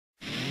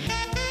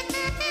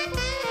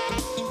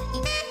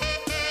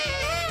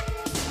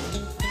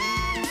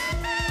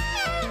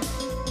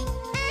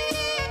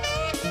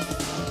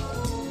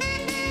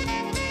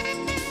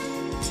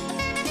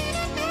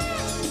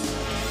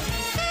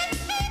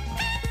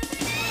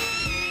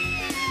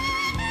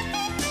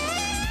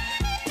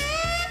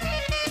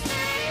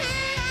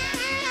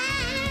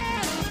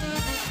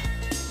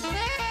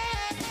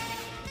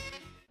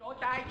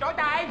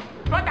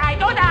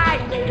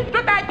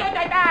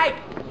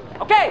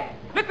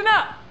Listen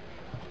up.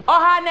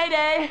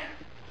 Nayday,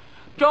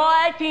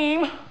 Joy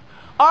Team,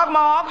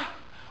 Ogmog,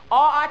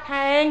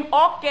 Tang,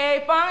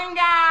 okay, fun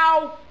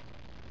now.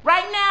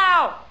 Right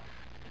now.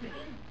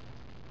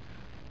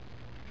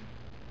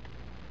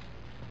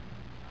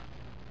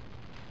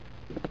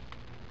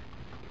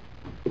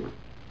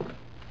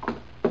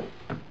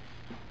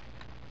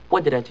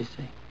 What did I just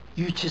say?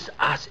 You just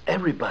asked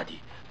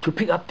everybody to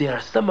pick up their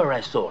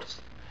samurai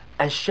swords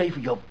and shave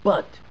your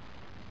butt.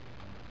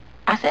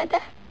 I said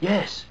that?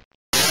 Yes.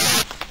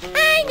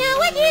 I know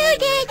what you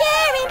did,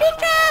 you're in big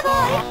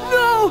trouble.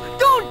 No!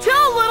 Don't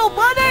tell, little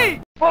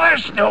bunny! Well,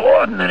 that's no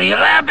ordinary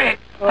rabbit.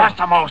 That's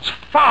the most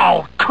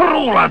foul,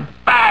 cruel, and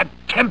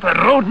bad-tempered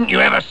rodent you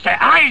ever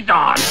set eyes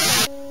on.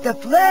 The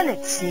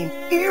planet seemed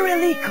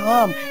eerily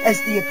calm as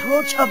the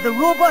approach of the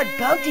robot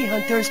bounty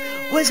hunters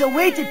was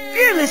awaited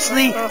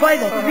fearlessly by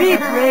the three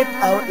brave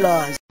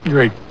outlaws.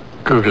 Great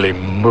googly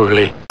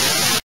moogly.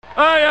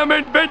 I am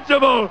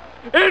invincible!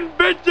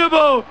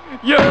 Invincible!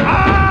 You...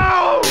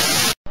 Ow!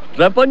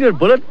 Strap on your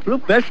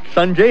bulletproof vest,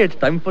 Sanjay. It's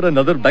time for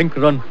another bank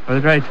run. All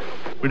right.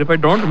 But if I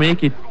don't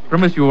make it,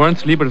 promise you won't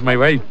sleep as my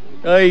wife.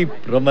 I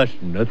promise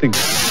nothing.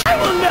 I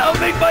will now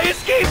make my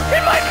escape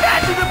in my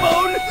path to the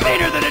bone,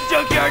 meaner than a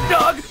junkyard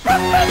dog,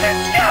 Professor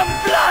Scum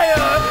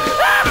Flyer!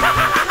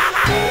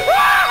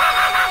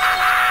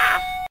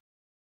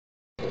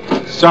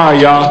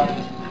 Sorry, y'all.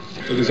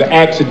 It was an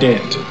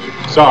accident.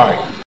 Sorry.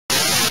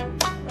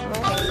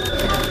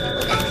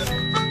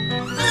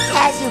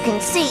 As you can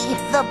see,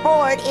 the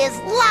board is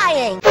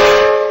lying.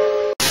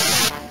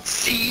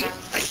 See?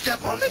 I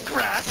step on the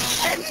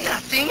grass and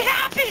nothing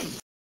happens.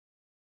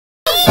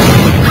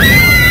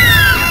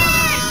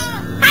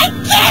 I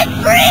can't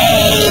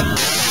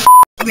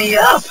breathe! Me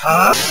up,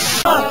 huh?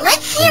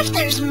 Let's see if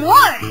there's more.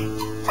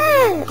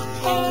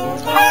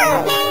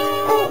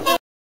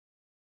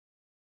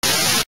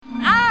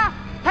 I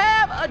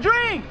have a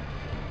dream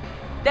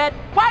that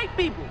white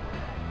people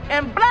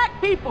and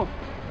black people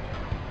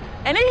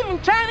and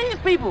even Chinese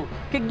people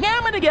could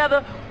gamble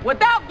together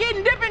without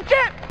getting different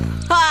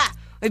chips. Ha!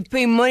 I'd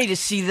pay money to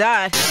see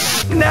that.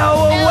 Now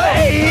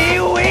away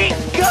we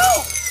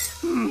go!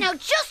 Now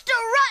just a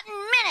rotten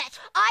minute.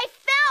 I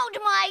found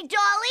my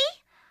dolly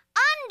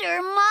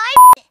under my...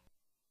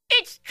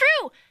 It's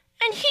true.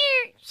 And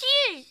here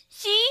she is,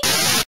 see?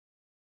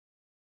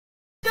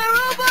 The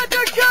robots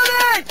are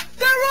coming!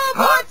 The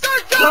robots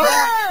are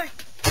coming!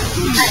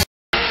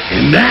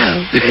 And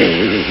now,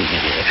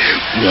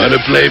 wanna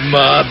play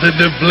Moth in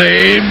the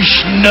Flame,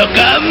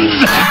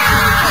 Schnookums?